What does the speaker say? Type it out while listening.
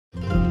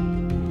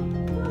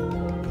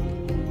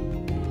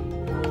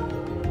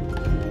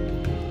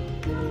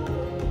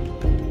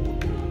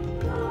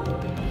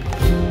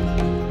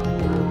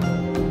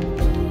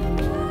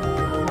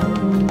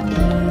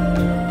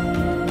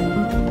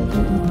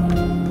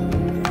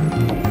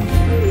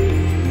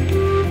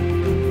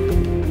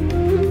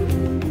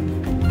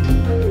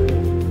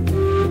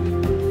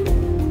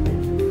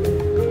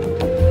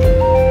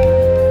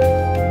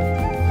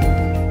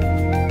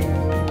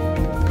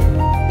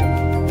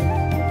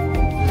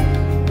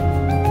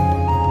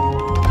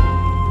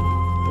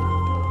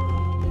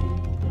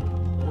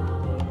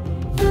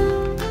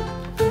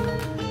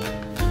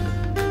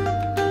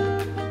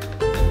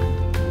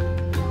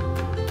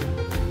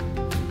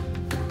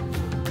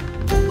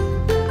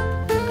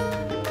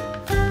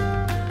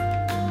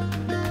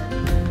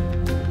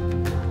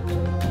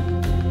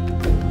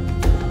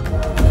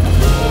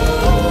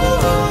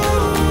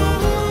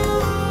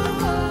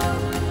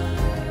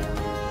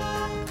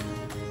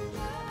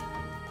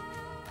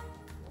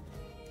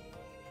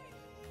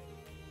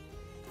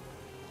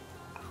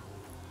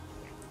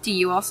Do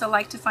you also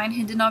like to find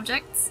hidden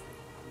objects?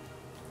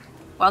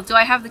 Well, do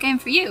I have the game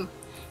for you?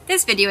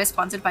 This video is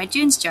sponsored by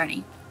June's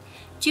Journey.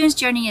 June's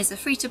Journey is a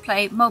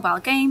free-to-play mobile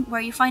game where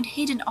you find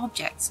hidden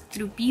objects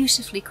through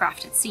beautifully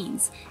crafted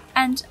scenes,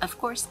 and of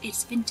course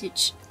it's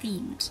vintage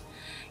themed.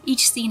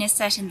 Each scene is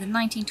set in the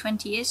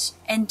 1920s,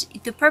 and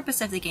the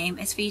purpose of the game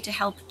is for you to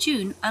help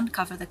June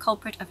uncover the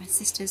culprit of her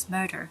sister's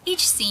murder.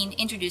 Each scene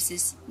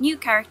introduces new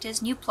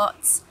characters, new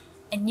plots,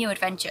 and new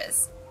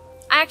adventures.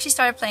 I actually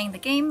started playing the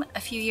game a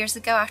few years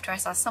ago after I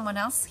saw someone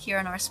else here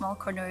in our small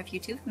corner of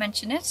YouTube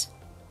mention it.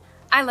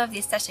 I love the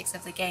aesthetics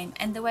of the game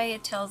and the way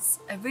it tells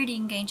a really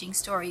engaging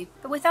story,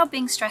 but without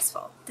being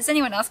stressful. Does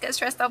anyone else get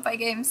stressed out by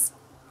games?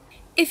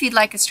 If you'd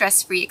like a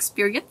stress-free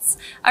experience,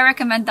 I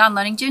recommend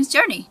downloading June's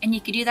Journey, and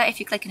you can do that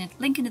if you click on the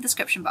link in the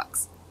description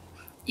box.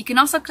 You can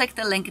also click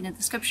the link in the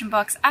description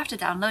box after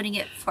downloading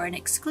it for an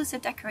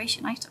exclusive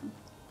decoration item.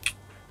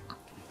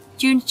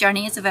 June's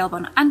Journey is available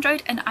on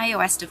Android and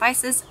iOS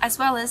devices, as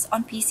well as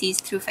on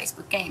PCs through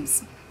Facebook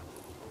Games.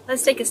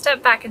 Let's take a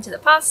step back into the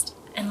past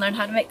and learn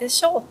how to make this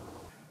shawl.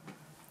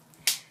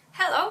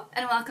 Hello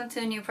and welcome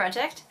to a new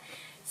project.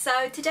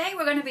 So today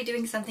we're going to be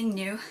doing something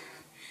new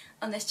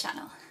on this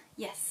channel.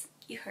 Yes,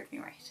 you heard me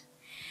right.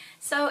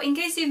 So in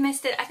case you've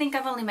missed it, I think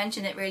I've only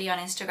mentioned it really on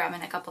Instagram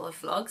in a couple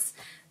of vlogs,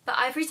 but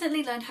I've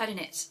recently learned how to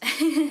knit.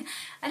 I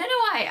don't know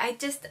why,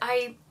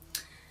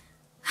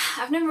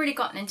 I've never really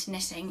gotten into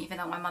knitting, even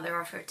though my mother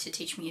offered to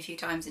teach me a few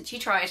times and she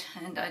tried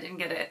and I didn't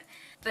get it.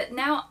 But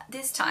now,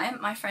 this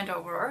time, my friend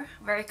Aurore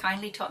very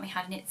kindly taught me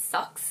how to knit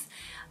socks.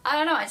 I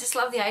don't know, I just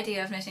love the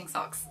idea of knitting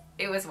socks.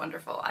 It was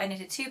wonderful. I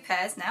knitted 2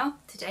 pairs now,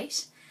 to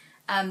date.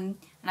 And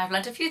I've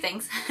learnt a few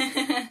things.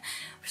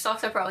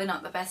 Socks are probably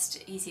not the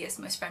best, easiest,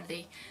 most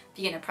friendly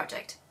beginner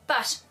project,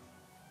 but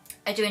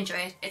I do enjoy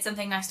it. It's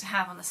something nice to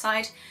have on the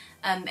side.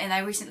 And I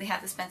recently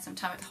had to spend some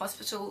time at the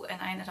hospital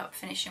and I ended up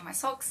finishing my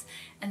socks,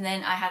 and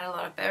then I had a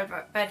lot of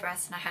bed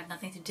rest and I had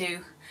nothing to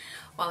do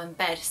while in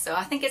bed, so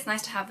I think it's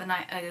nice to have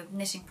a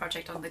knitting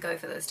project on the go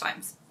for those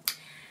times.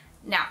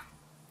 Now,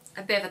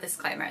 a bit of a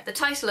disclaimer. The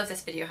title of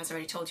this video has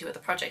already told you what the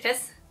project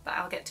is, but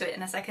I'll get to it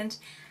in a second.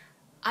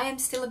 I am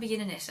still a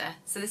beginner knitter,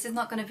 so this is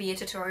not going to be a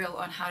tutorial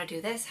on how to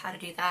do this, how to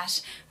do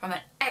that from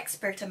an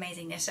expert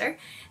amazing knitter.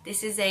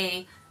 This is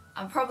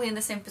I'm probably in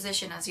the same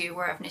position as you,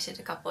 where I've knitted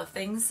a couple of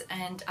things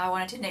and I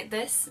wanted to knit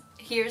this.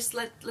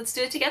 Let's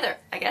do it together,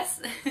 I guess.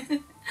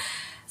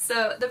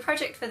 So the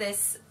project for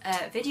this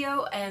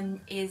video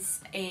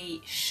is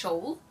a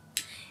shawl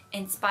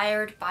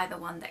inspired by the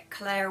one that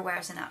Claire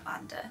wears in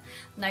Outlander.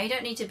 Now, you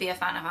don't need to be a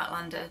fan of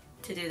Outlander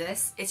to do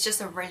this. It's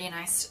just a really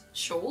nice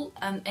shawl,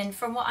 and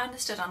from what I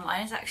understood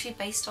online, it's actually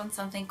based on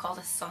something called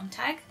a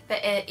Sontag,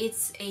 but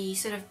it's a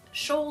sort of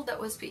shawl that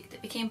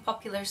became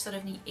popular sort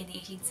of in the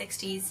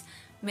 1860s,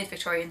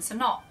 mid-Victorian, so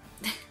not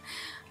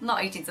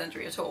 18th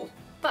century at all.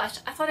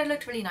 But I thought it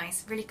looked really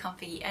nice, really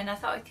comfy, and I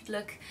thought it could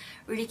look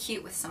really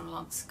cute with some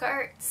long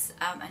skirts,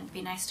 and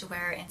be nice to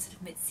wear in sort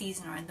of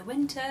mid-season or in the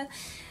winter.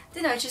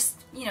 You know,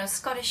 just, you know,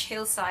 Scottish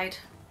hillside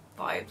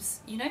vibes,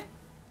 you know?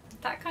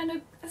 That kind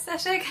of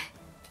aesthetic.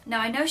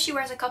 Now, I know she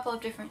wears a couple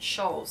of different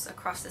shawls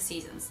across the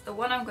seasons. The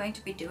one I'm going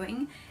to be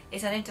doing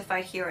is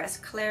identified here as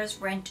Claire's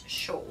Rent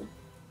Shawl.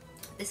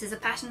 This is a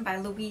pattern by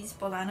Louise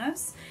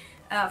Bolanos,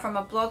 from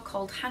a blog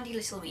called Handy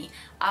Little Me.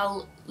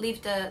 I'll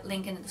leave the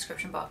link in the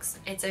description box.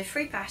 It's a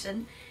free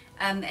pattern,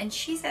 and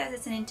she says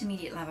it's an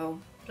intermediate level,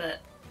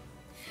 but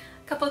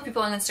a couple of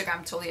people on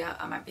Instagram told you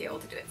I might be able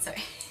to do it, so.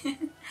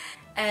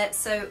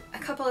 So a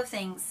couple of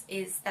things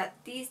is that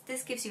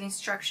this gives you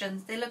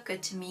instructions. They look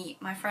good to me.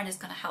 My friend is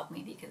going to help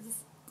me because,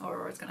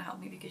 Aurore's going to help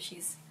me because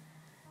she's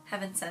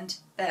heaven sent.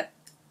 But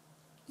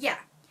yeah.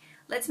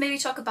 Let's maybe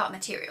talk about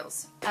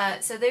materials.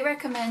 So they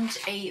recommend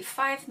a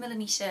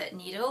 5mm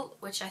needle,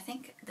 which I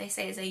think they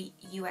say is a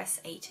US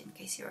 8 in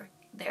case you're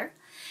there.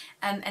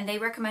 And they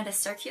recommend a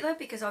circular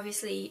because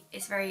obviously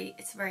it's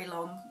very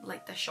long,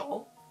 like the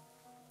shawl.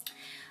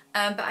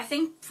 But I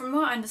think from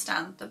what I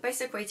understand, the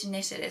basic way to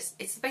knit it is,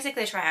 it's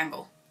basically a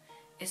triangle.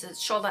 It's a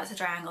shawl that's a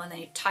triangle and then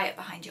you tie it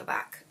behind your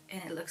back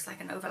and it looks like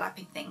an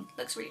overlapping thing.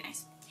 Looks really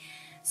nice.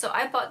 So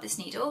I bought this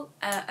needle.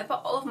 I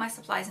bought all of my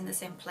supplies in the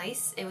same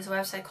place. It was a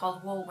website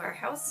called Wool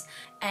Warehouse,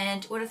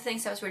 and one of the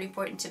things that was really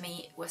important to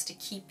me was to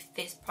keep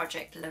this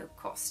project low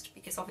cost,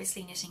 because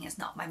obviously knitting is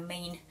not my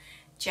main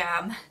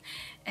jam,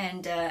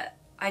 and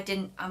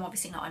I'm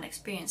obviously not an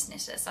experienced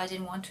knitter, so I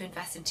didn't want to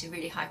invest into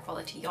really high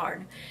quality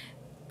yarn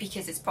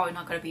because it's probably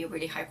not going to be a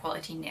really high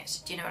quality knit.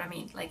 Do you know what I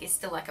mean? Like, it's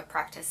still like a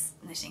practice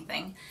knitting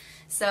thing.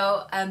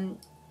 So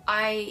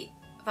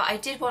but I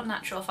did want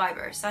natural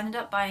fibre, so I ended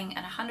up buying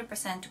an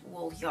 100%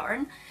 wool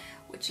yarn,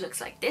 which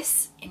looks like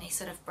this in a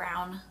sort of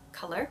brown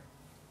colour.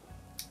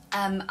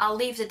 I'll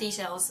leave the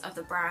details of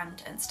the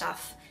brand and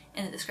stuff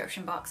in the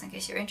description box in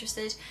case you're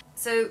interested.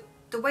 So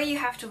the way you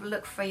have to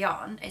look for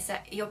yarn is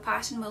that your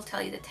pattern will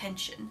tell you the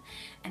tension,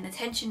 and the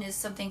tension is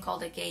something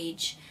called a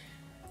gauge.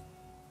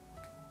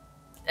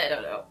 I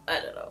don't know.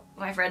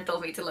 My friend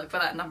told me to look for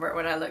that number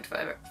when I looked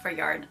for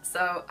yarn.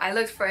 So I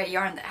looked for a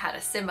yarn that had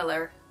a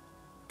similar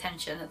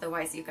tension,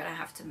 otherwise you're gonna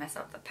have to mess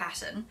up the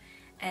pattern.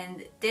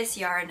 and this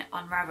yarn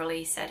on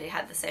Ravelry said it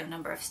had the same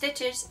number of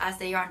stitches as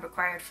the yarn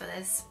required for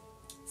this,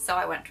 so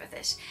I went with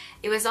it.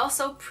 It was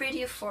also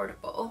pretty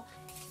affordable,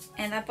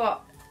 and I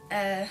bought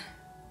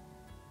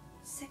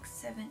 6,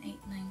 7, 8,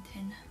 9,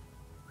 10,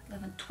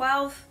 11,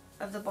 12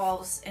 of the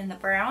balls in the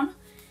brown,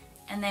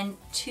 and then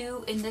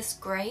 2 in this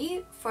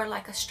grey for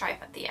like a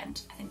stripe at the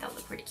end. I think that'll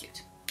look pretty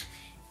cute.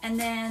 And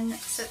then,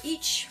 so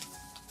each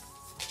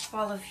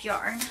ball of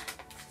yarn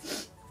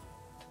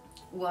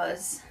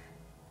was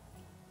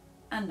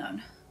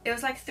unknown. It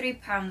was like £3,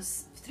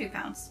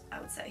 I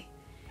would say.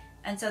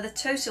 And so the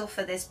total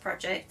for this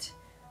project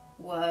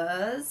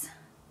was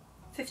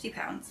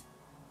 £50,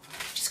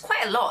 which is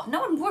quite a lot. No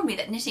one warned me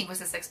that knitting was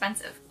this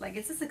expensive. Like,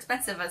 it's as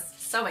expensive as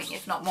sewing,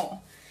 if not more.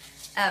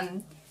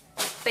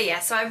 But yeah,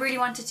 so I really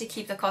wanted to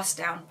keep the cost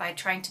down by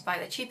trying to buy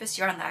the cheapest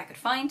yarn that I could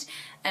find.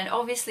 And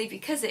obviously,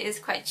 because it is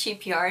quite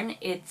cheap yarn,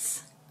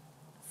 it's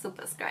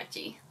super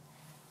scratchy.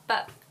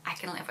 But I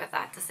can live with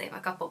that to save a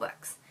couple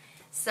bucks.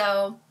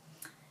 So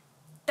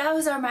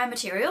those are my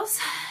materials,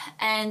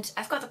 and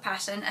I've got the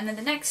pattern. And then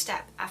the next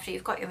step after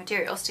you've got your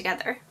materials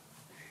together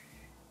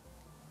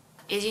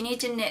is you need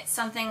to knit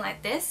something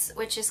like this,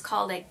 which is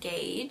called a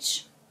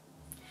gauge.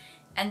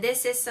 And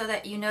this is so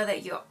that you know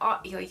that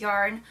your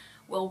yarn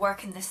will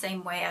work in the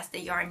same way as the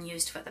yarn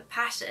used for the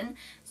pattern,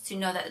 so you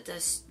know that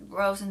the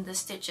rows and the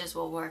stitches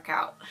will work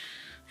out.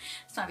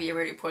 It's not a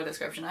really poor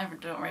description. I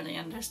don't really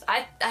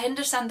understand. I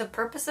understand the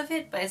purpose of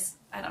it, but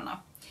I don't know.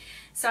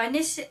 So I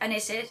knit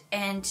it,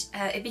 and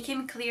it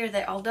became clear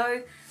that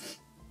although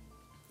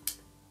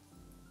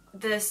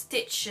the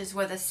stitches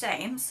were the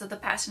same, so the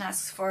pattern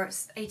asks for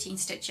 18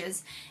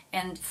 stitches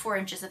and 4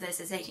 inches of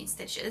this is 18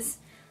 stitches,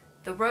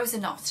 the rows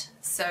are not.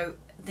 So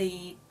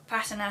the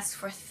pattern asks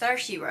for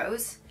 30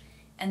 rows,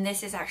 and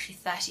this is actually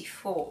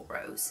 34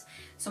 rows.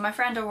 So my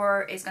friend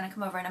Aurore is going to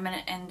come over in a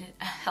minute and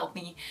help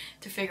me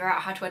to figure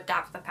out how to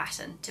adapt the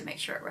pattern to make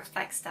sure it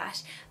reflects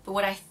that. But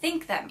what I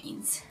think that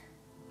means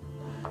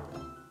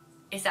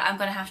is that I'm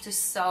going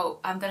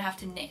to have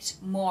to knit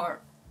more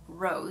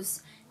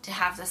rows to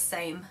have the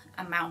same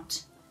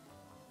amount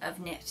of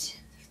knit,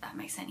 if that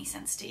makes any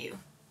sense to you.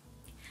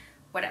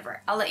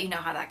 Whatever, I'll let you know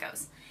how that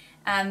goes.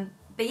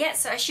 But yeah,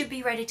 so I should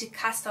be ready to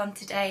cast on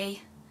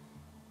today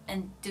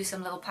and do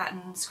some little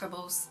pattern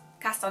scribbles,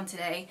 cast on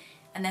today,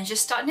 and then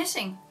just start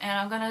knitting. And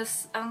I'm gonna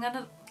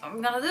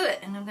do it,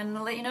 and I'm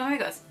gonna let you know how it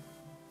goes.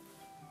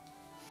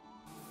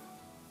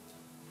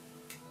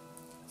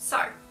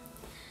 So,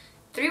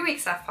 3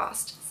 weeks have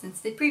passed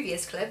since the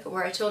previous clip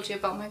where I told you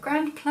about my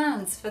grand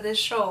plans for this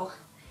shawl.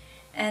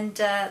 And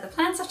the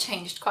plans have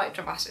changed quite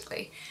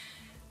dramatically.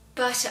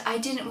 But I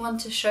didn't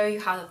want to show you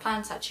how the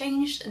plans had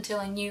changed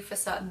until I knew for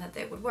certain that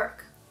they would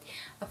work.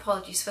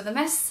 Apologies for the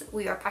mess,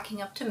 we are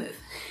packing up to move.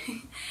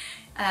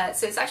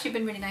 So it's actually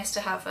been really nice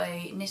to have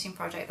a knitting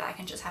project that I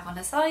can just have on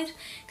the side,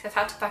 because I've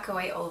had to pack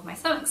away all of my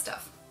sewing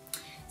stuff.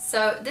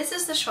 So this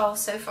is the shawl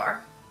so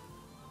far.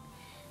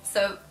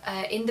 So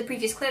in the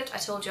previous clip I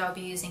told you I'll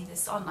be using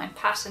this online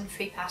pattern,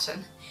 free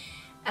pattern.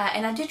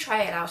 And I did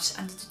try it out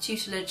under the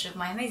tutelage of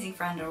my amazing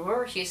friend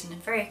Aurore. She's a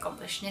very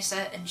accomplished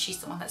knitter, and she's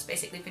the one that's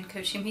basically been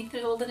coaching me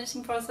through all the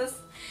knitting process.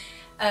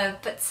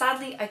 But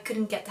sadly I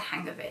couldn't get the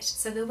hang of it.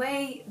 So the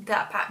way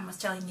that pattern was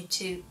telling you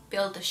to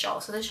build the shawl,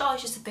 so the shawl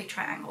is just a big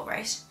triangle,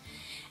 right?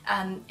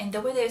 And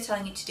the way they were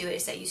telling you to do it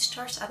is that you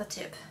start at the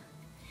tip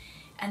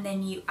and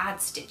then you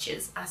add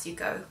stitches as you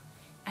go.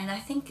 And I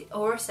think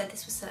Aurore said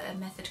this was a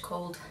method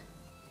called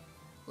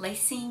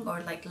lacing,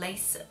 or like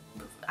lace,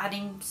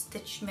 adding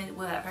stitch,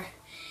 whatever.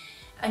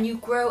 And you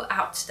grow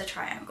out the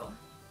triangle.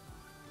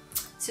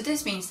 So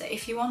this means that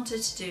if you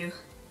wanted to do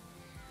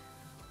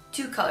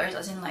 2 colors,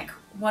 as in like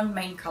one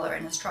main color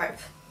and a stripe,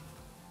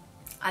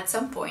 at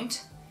some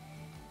point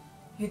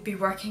you'd be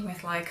working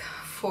with like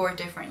 4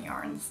 different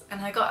yarns,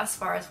 and I got as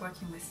far as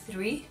working with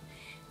 3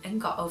 and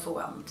got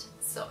overwhelmed,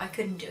 so I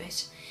couldn't do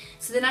it.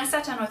 So then I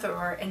sat down with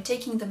Aurore, and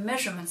taking the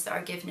measurements that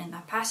are given in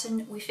that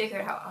pattern, we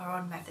figured out our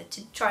own method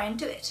to try and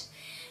do it.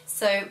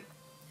 So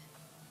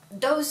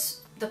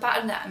the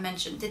pattern that I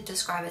mentioned did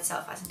describe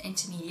itself as an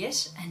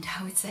intermediate, and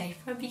I would say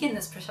from a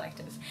beginner's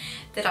perspective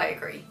that I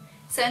agree.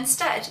 So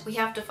instead we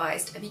have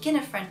devised a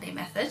beginner-friendly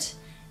method.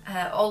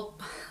 I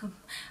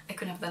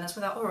couldn't have done this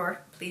without Aurore,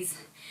 please,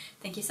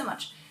 thank you so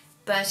much.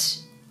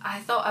 But I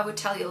thought I would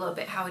tell you a little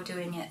bit how we're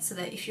doing it, so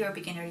that if you're a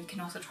beginner you can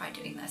also try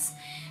doing this.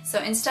 So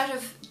instead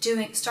of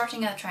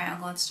starting at a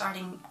triangle and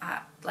starting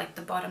at like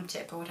the bottom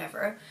tip or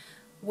whatever,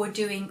 we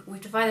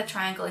divide the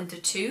triangle into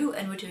 2,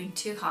 and we're doing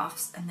 2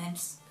 halves and then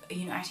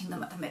uniting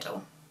them at the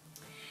middle.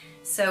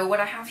 So what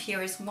I have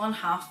here is 1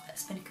 half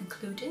that's been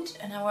concluded,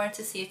 and I wanted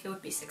to see if it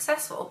would be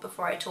successful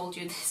before I told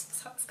you this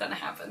is what's going to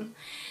happen.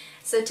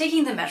 So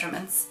taking the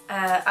measurements,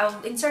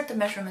 I'll insert the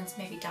measurements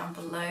maybe down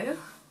below,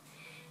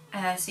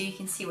 so you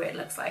can see what it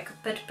looks like.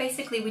 But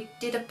basically we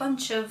did a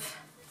bunch of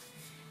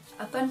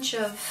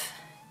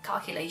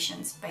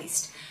calculations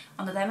based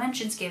on the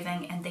dimensions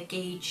given and the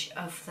gauge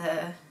of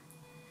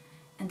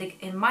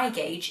my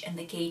gauge and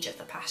the gauge of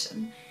the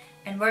pattern,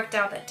 and worked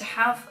out that to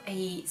have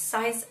a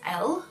size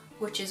L,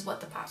 which is what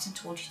the pattern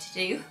told you to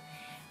do,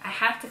 I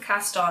had to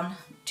cast on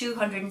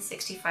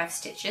 265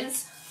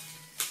 stitches.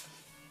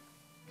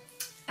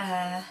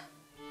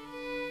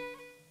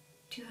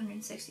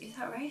 260, is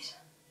that right?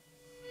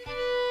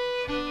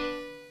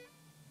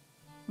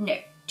 No,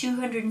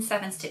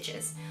 207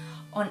 stitches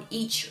on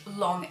each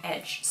long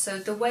edge. So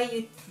the way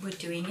you were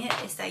doing it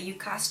is that you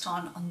cast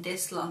on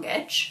this long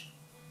edge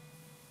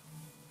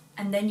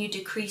and then you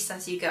decrease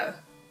as you go.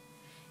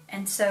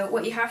 And so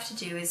what you have to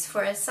do is,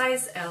 for a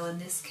size L in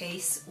this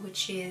case,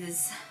 which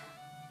is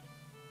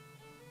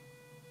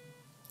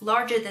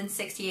larger than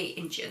 68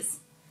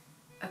 inches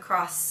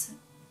across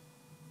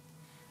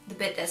the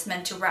bit that's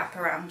meant to wrap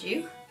around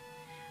you.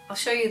 I'll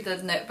show you the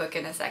notebook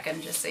in a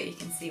second just so you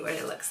can see what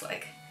it looks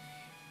like.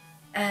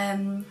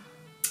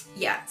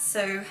 Yeah,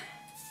 so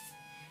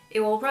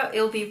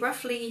it'll be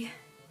roughly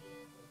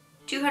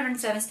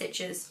 207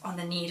 stitches on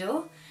the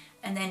needle,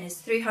 and then it's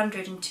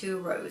 302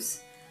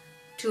 rows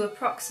to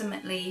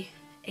approximately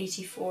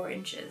 84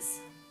 inches.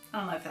 I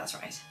don't know if that's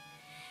right.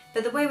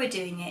 But the way we're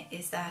doing it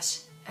is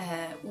that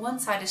one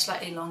side is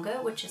slightly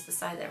longer, which is the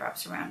side that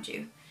wraps around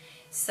you.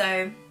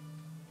 So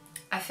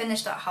I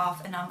finished that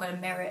half and now I'm going to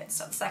mirror it and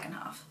start the second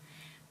half.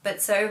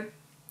 But so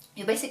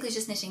you're basically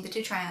just knitting the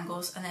two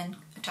triangles and then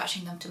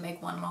attaching them to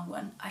make one long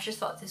one. I just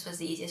thought this was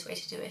the easiest way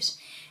to do it.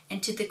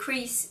 And to the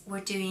crease, we're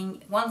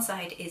doing, one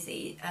side is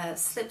a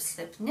slip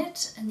slip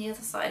knit and the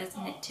other side is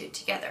a knit two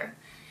together.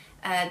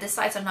 The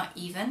sides are not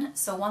even,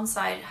 so one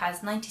side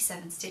has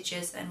 97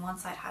 stitches and one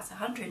side has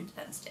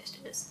 110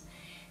 stitches.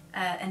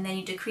 And then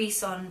you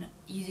decrease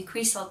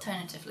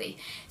alternatively.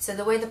 So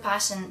the way the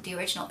pattern, the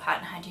original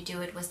pattern had you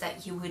do it, was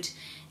that you would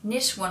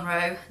knit one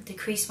row,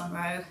 decrease one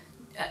row,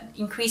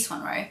 increase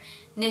one row,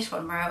 knit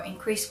one row,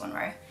 increase one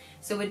row.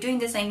 So we're doing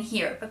the same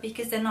here, but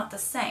because they're not the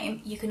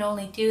same, you can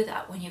only do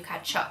that when you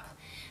catch up.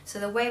 So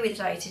the way we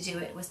decided to do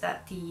it was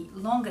that the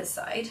longer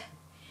side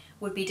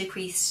would be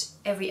decreased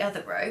every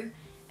other row,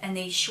 and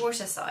the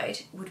shorter side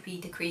would be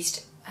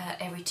decreased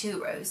every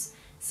 2 rows.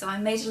 So I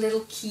made a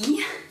little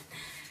key.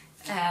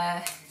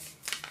 Let's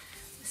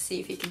see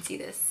if you can see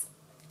this.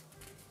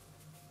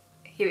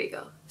 Here we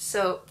go.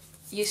 So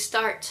you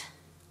start,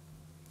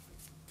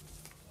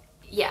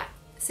 yeah,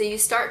 so you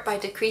start by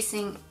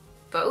decreasing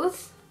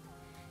both,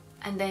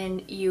 and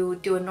then you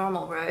do a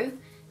normal row,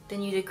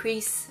 then you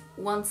decrease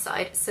one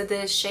side. So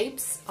the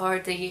shapes are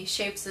the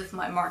shapes of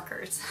my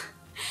markers.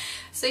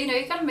 So you know,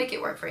 you gotta make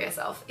it work for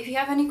yourself. If you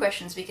have any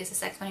questions because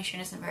this explanation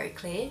isn't very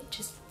clear,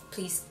 just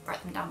please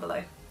write them down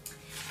below.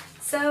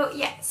 So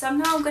yeah, so I'm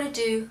now gonna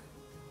do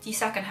the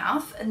second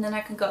half and then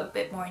I can go a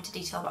bit more into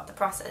detail about the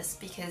process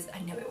because I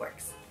know it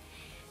works.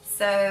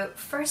 So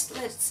first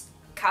let's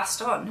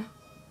cast on.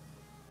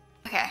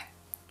 Okay,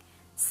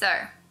 so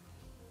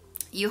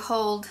you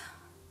hold,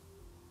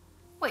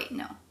 wait,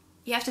 no,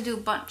 you have to do a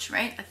bunch,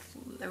 right? Like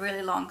a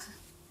really long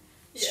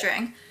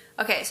string.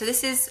 Okay, so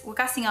this is, we're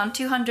casting on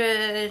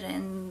 200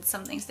 and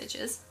something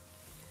stitches.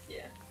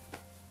 Yeah.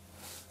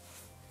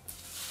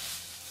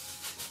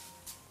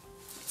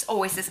 It's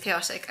always this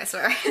chaotic, I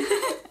swear.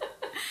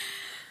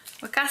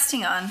 We're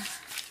casting on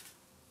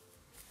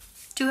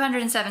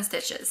 207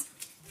 stitches.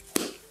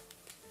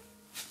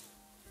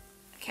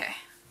 Okay,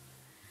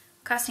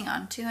 casting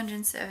on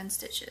 207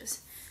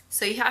 stitches.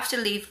 So you have to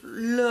leave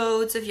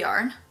loads of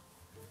yarn.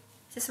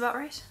 Is this about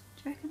right,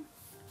 do you reckon?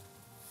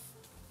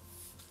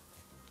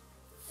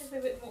 A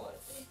bit more,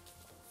 I think.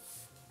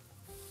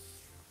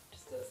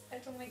 Just because I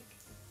don't like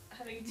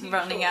having too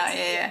running out,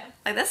 yeah.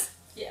 Like this?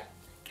 Yeah.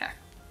 Okay.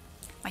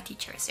 My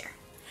teacher is here.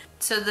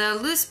 So the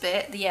loose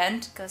bit, the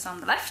end, goes on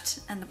the left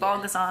and the ball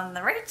goes on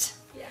the right.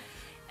 Yeah.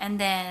 And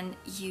then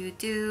you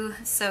do,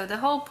 so the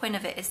whole point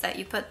of it is that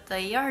you put the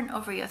yarn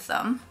over your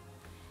thumb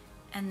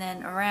and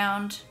then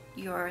around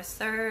your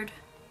third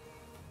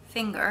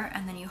finger,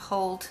 and then you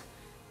hold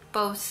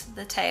both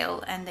the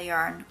tail and the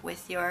yarn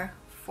with your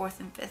fourth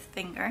and fifth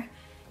finger.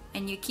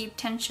 And you keep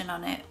tension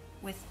on it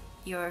with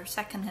your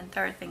second and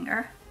third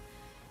finger,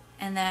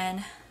 and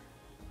then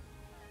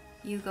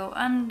you go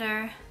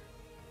under,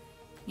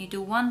 you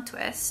do one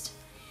twist,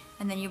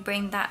 and then you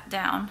bring that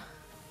down.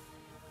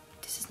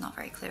 This is not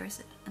very clear, is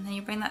it? And then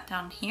you bring that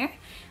down here,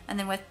 and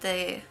then with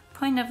the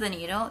point of the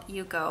needle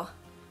you go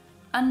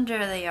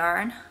under the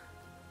yarn,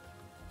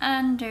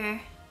 and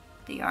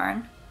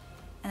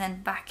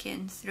then back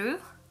in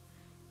through,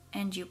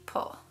 and you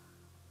pull,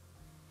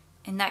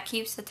 and that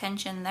keeps the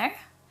tension there.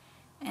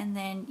 And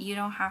then you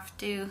don't have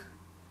to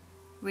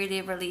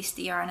really release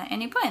the yarn at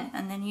any point,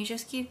 and then you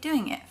just keep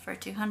doing it for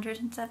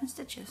 207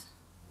 stitches.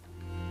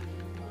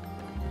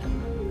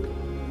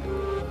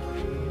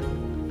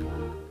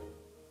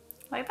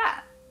 Like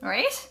that,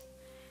 right?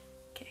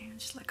 Okay, I'll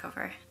just look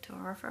over to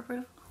Aurore for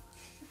approval.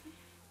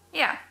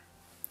 Yeah,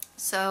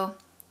 so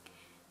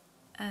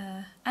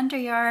under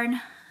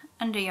yarn,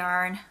 under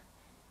yarn,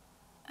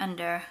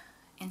 under,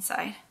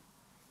 inside,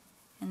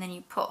 and then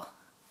you pull,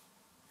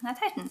 and that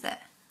tightens it.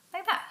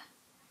 Like that.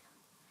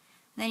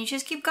 And then you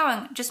just keep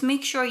going. Just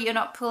make sure you're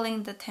not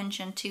pulling the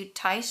tension too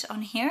tight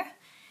on here,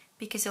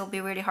 because it'll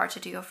be really hard to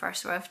do your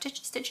first row of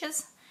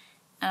stitches.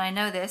 and I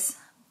know this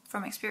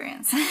from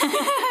experience.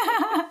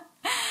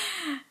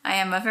 I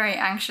am a very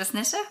anxious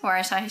knitter where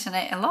I tighten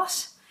it a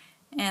lot,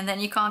 and then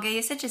you can't get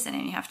your stitches in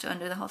and you have to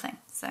undo the whole thing.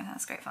 So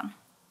that's great fun.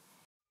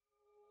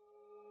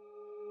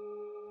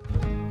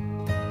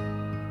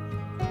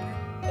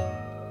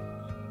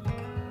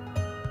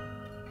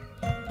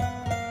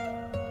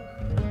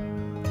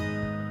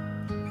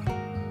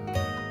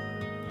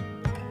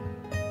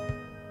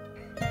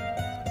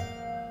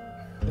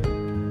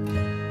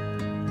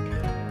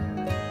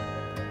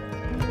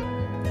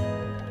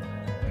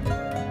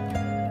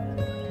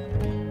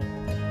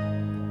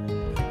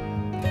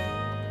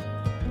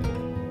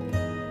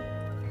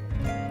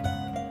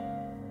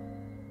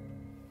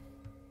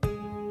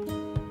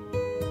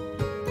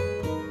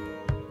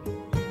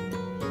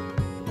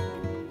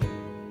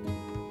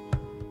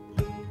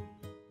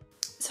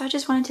 So I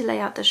just wanted to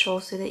lay out the shawl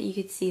so that you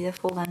could see the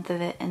full length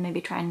of it and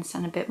maybe try and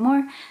understand a bit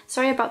more.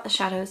 Sorry about the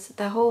shadows.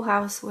 The whole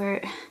house,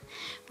 we're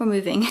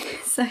moving,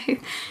 so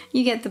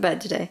you get the bed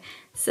today.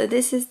 So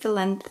this is the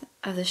length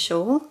of the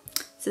shawl.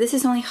 So this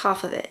is only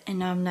half of it, and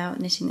now I'm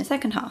knitting the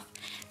second half.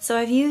 So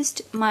I've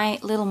used my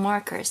little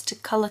markers to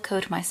color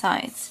code my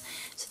sides.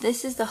 So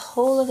this is the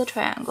whole of the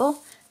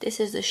triangle, this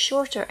is the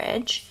shorter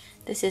edge,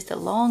 this is the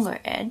longer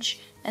edge,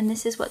 and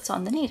this is what's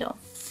on the needle.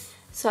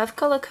 So I've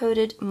color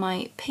coded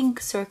my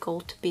pink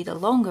circle to be the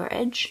longer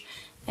edge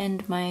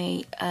and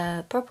my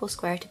purple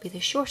square to be the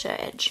shorter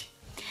edge.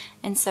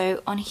 And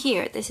so on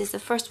here, this is the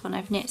first one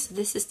I've knit. So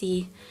this is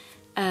the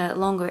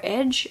longer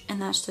edge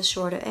and that's the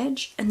shorter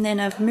edge. And then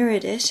I've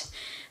mirrored it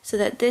so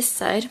that this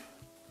side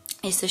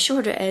is the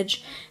shorter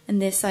edge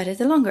and this side is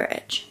the longer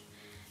edge.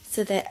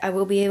 So that I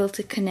will be able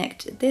to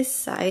connect this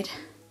side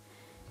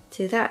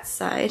to that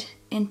side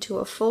into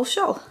a full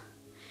shawl.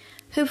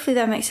 Hopefully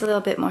that makes a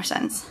little bit more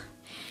sense.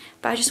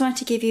 But I just wanted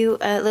to give you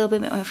a little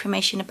bit more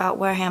information about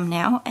where I am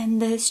now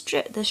and the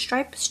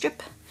stripe.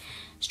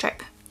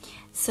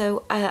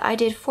 So I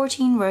did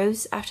 14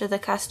 rows after the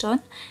cast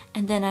on,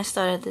 and then I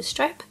started the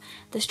stripe.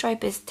 The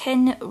stripe is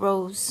 10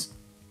 rows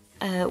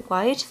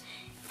wide,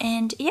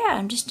 and yeah,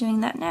 I'm just doing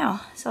that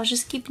now. So I'll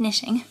just keep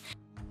knitting.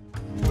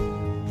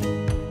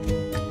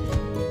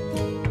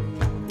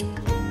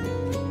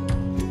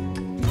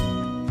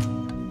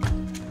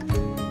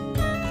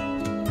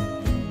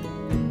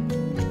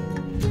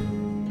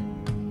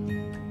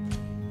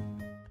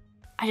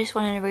 I just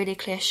wanted a really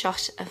clear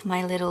shot of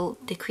my little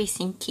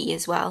decreasing key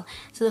as well.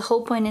 So the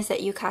whole point is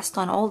that you cast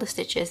on all the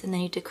stitches and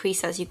then you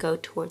decrease as you go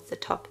towards the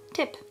top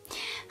tip.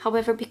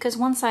 However, because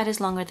one side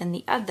is longer than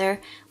the other,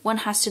 one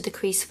has to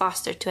decrease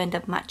faster to end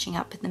up matching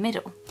up in the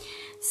middle.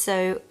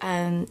 So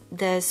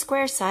the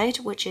square side,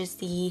 which is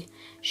the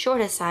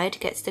shorter side,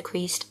 gets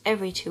decreased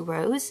every 2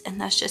 rows, and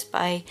that's just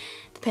by,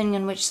 depending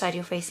on which side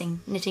you're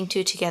facing, knitting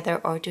 2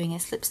 together or doing a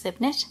slip-slip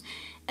knit.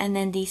 And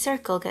then the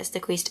circle gets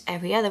decreased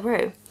every other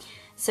row.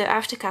 So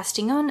after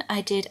casting on, I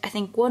did, I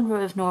think, 1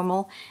 row of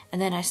normal,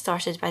 and then I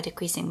started by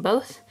decreasing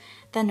both,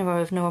 then a row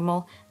of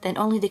normal, then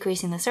only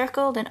decreasing the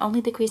circle, then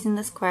only decreasing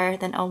the square,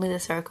 then only the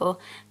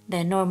circle,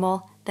 then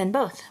normal, then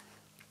both.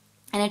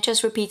 And it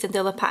just repeats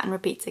until the pattern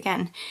repeats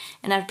again.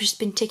 And I've just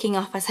been ticking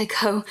off as I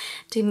go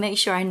to make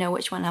sure I know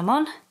which one I'm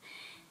on.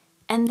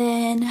 And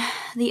then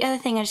the other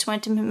thing I just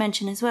wanted to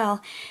mention as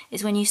well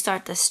is when you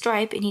start the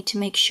stripe, you need to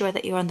make sure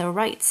that you're on the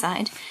right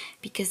side,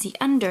 because the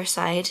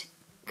underside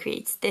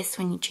creates this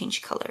when you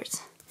change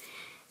colors.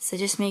 So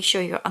just make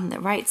sure you're on the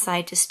right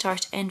side to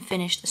start and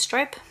finish the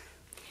stripe.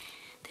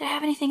 Did I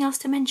have anything else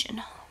to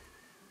mention?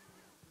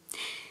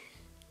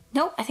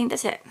 Nope, I think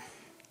that's it.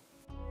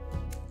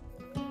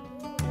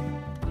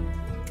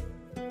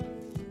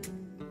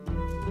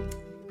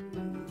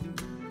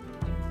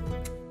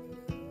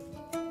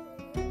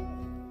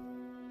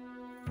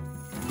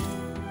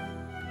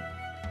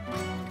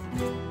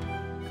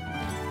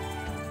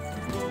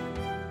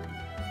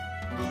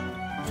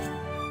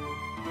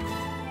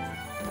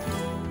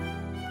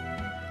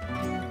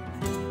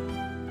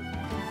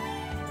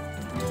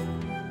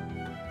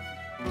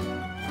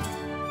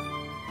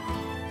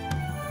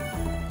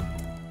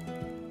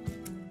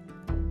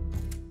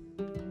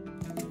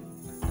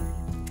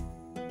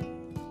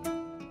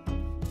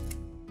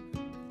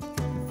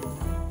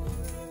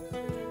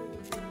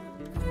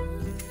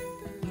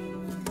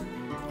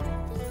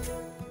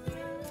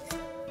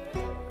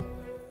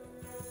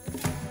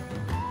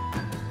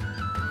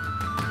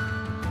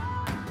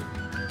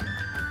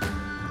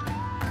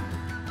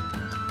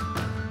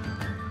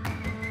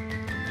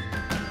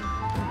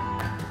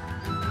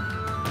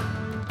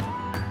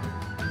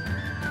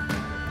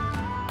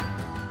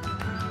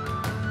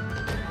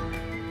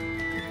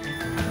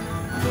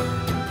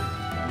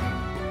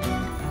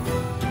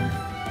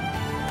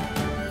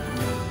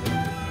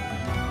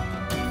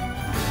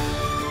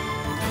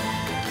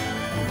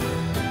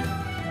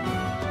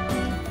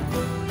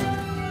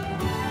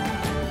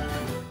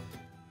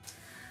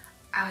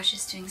 I was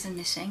just doing some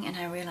knitting and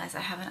I realised I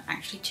haven't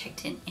actually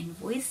checked in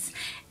invoice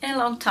in a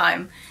long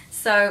time.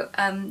 So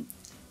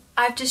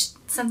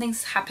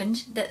something's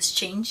happened that's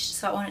changed,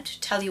 so I wanted to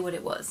tell you what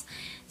it was.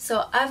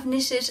 So I've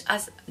knitted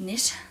as,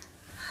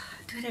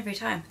 do it every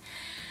time.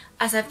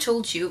 As I've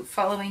told you,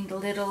 following the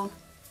little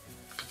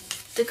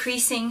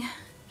decreasing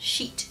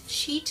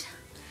sheet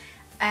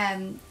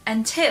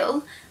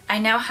until I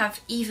now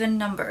have even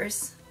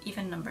numbers,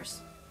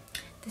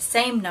 the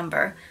same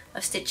number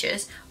of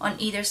stitches on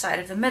either side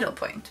of the middle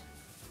point.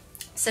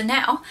 So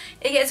now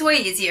it gets way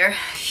easier.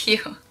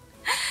 Phew.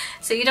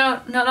 So you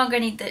no longer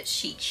need the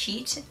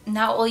sheet.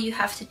 Now all you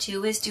have to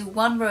do is do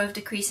one row of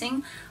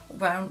decreasing,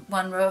 one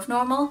row of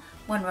normal,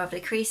 one row of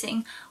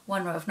decreasing,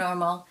 one row of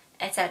normal,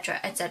 etc,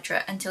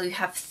 etc, until you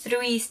have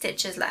 3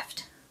 stitches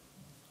left.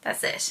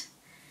 That's it.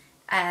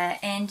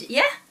 And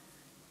yeah,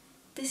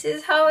 this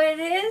is how it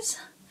is.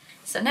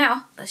 So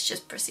now let's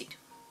just proceed.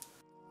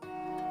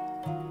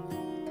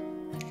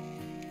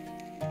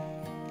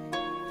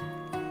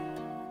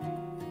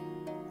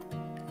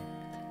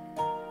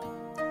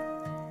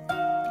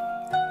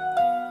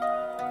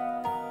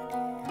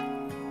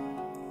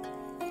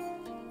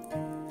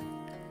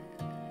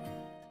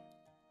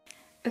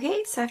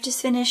 Okay, so I've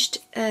just finished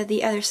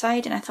the other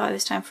side and I thought it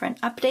was time for an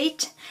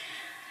update.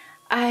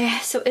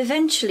 So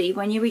eventually,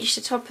 when you reach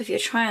the top of your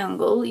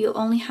triangle, you'll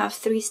only have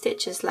 3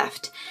 stitches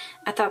left.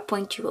 At that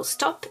point you will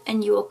stop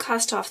and you will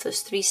cast off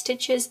those 3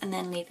 stitches and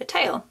then leave a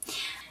tail.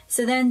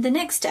 So then the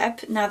next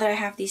step, now that I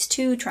have these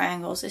 2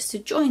 triangles, is to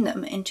join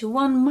them into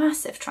one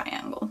massive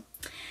triangle.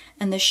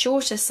 And the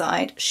shorter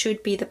side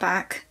should be the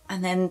back,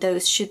 and then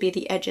those should be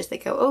the edges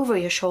that go over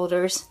your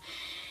shoulders.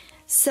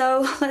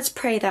 So let's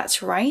pray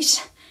that's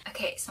right.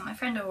 Okay, so my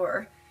friend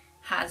Aurore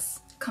has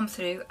come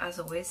through as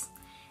always,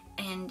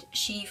 and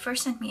she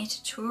first sent me a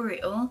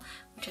tutorial,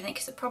 which I think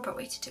is the proper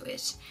way to do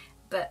it,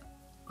 but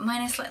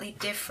mine is slightly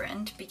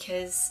different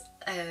because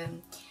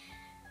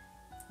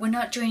we're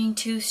not joining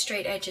 2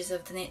 straight edges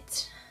of the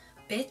knit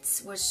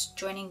bits, we're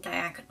joining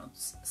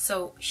diagonals.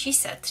 So she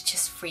said to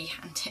just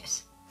freehand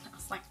it. I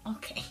was like,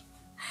 okay.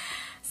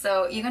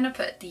 So you're gonna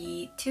put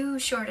the 2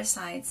 shorter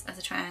sides of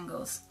the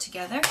triangles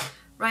together,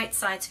 right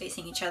sides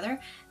facing each other.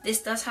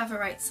 This does have a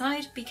right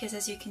side because,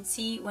 as you can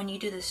see, when you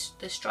do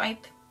the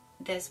stripe,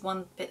 there's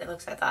one bit that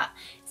looks like that.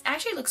 It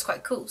actually looks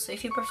quite cool, so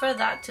if you prefer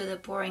that to the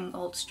boring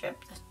old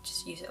strip,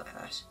 just use it like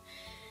that.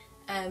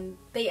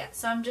 But yeah,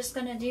 so I'm just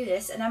gonna do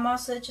this, and I'm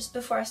also, just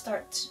before I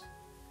start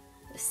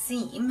the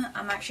seam,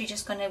 I'm actually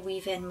just gonna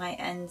weave in my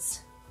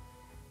ends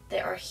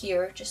that are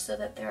here, just so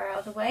that they're out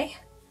of the way,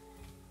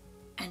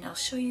 and I'll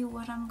show you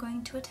what I'm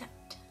going to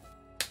attempt.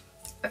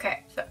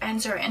 Okay, so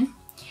ends are in.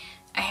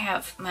 I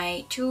have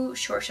my 2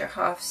 shorter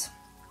halves,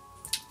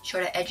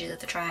 shorter edges of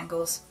the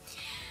triangles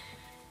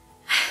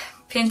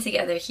pinned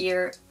together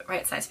here,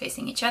 right sides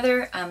facing each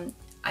other.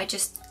 I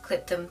just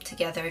clip them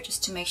together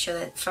just to make sure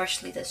that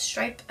firstly the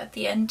stripe at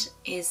the end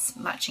is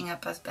matching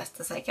up as best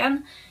as I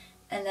can,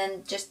 and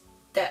then just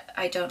that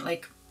I don't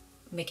like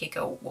make it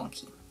go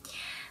wonky.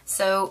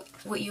 So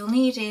what you'll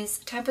need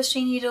is a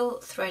tapestry needle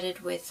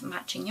threaded with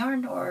matching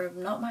yarn, or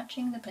not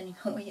matching depending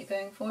on what you're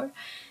going for.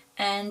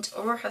 And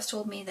Aurore has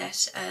told me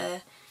that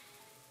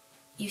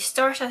you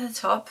start at the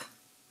top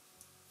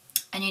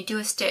and you do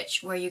a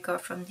stitch where you go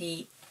from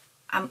the,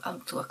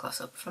 I'll do a close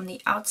up, from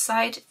the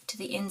outside to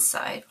the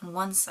inside on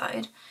one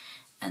side,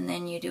 and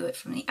then you do it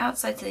from the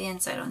outside to the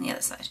inside on the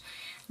other side.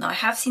 Now I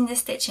have seen this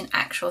stitch in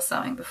actual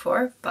sewing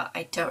before, but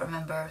I don't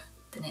remember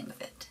the name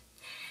of it.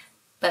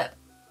 But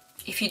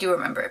if you do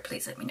remember it,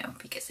 please let me know,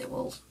 because it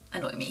will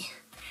annoy me.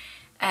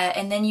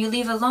 And then you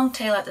leave a long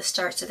tail at the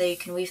start so that you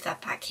can weave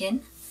that back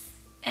in.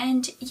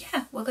 And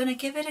yeah, we're gonna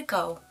give it a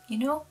go, you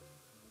know?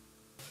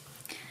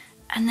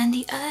 And then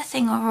the other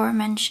thing Aurore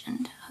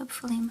mentioned,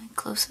 hopefully my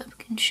close-up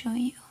can show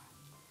you,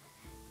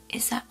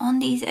 is that on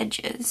these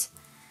edges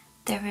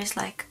there is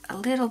like a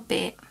little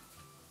bit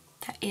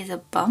that is a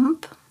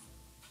bump,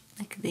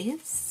 like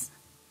this.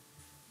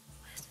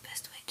 Where's the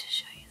best way to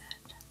show you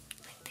that?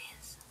 Like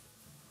this.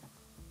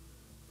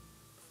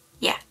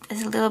 Yeah,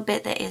 there's a little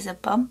bit that is a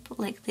bump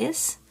like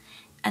this,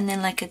 and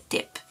then like a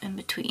dip in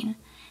between.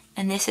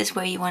 And this is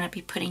where you want to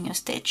be putting your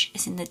stitch,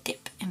 is in the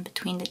dip in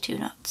between the 2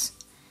 knots.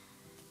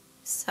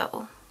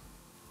 So,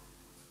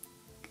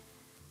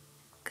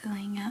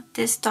 going out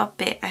this top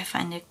bit, I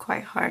find it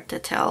quite hard to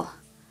tell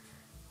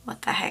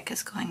what the heck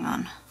is going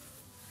on.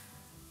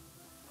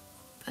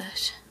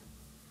 But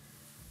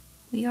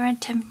we are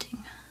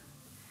attempting.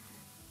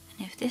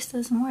 And if this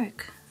doesn't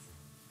work,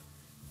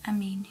 I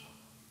mean,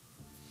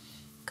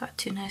 got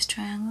 2 nice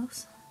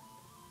triangles.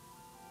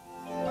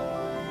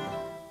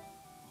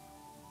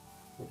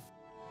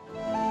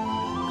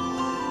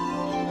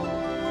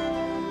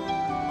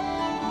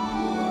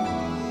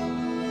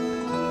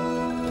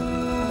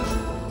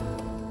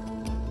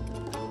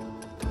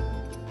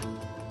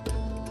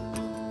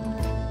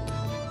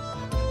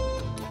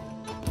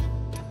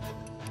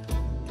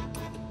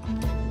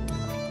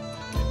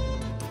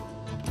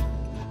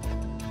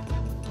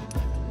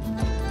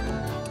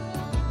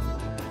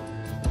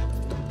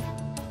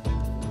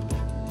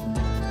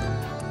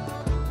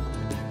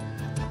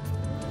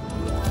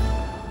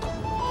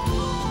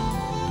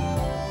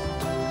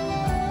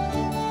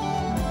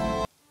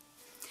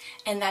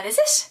 And that is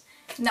it.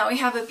 Now we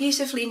have a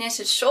beautifully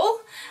knitted shawl.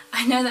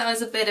 I know that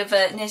was a bit of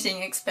a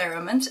knitting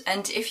experiment,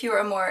 and if you're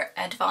a more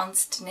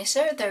advanced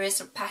knitter, there is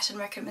a pattern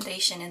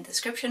recommendation in the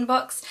description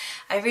box.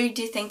 I really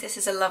do think this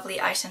is a lovely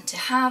item to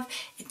have.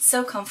 It's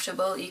so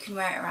comfortable. You can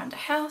wear it around the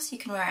house, you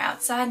can wear it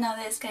outside now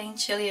that it's getting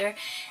chillier,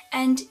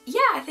 and yeah,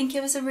 I think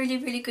it was a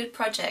really good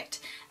project.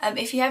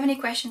 If you have any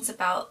questions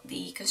about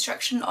the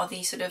construction or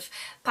the sort of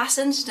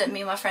pattern that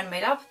me and my friend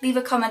made up, leave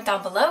a comment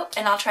down below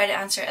and I'll try to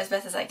answer it as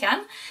best as I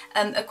can.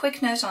 A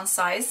quick note on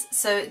size.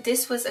 So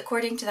this was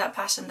according to that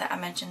pattern that I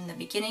mentioned in the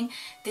beginning.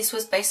 This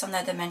was based on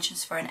their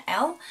dimensions for an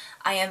L.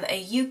 I am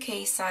a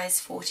UK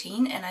size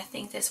 14 and I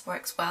think this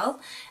works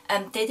well.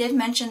 They did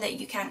mention that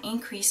you can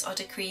increase or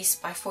decrease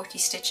by 40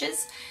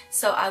 stitches,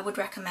 so I would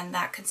recommend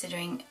that,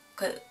 considering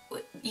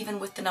even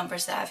with the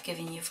numbers that I've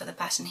given you for the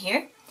pattern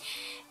here.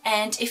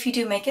 And if you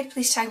do make it,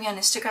 please tag me on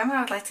Instagram.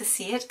 I would like to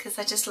see it because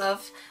I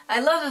love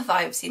the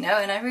vibes, you know,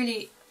 and I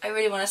really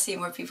want to see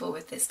more people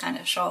with this kind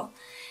of shawl.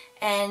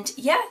 And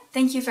yeah,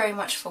 thank you very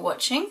much for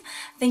watching.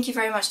 Thank you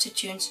very much to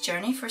June's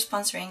Journey for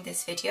sponsoring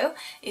this video.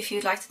 If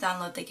you'd like to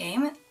download the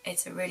game,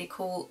 it's a really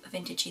cool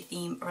vintagey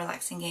theme,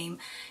 relaxing game.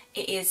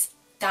 It is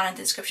down in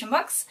the description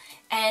box.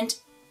 And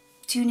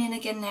tune in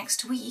again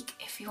next week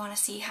if you want to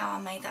see how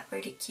I made that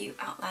really cute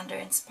Outlander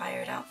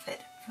inspired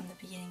outfit from the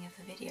beginning of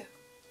the video.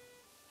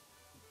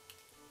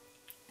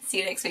 See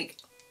you next week.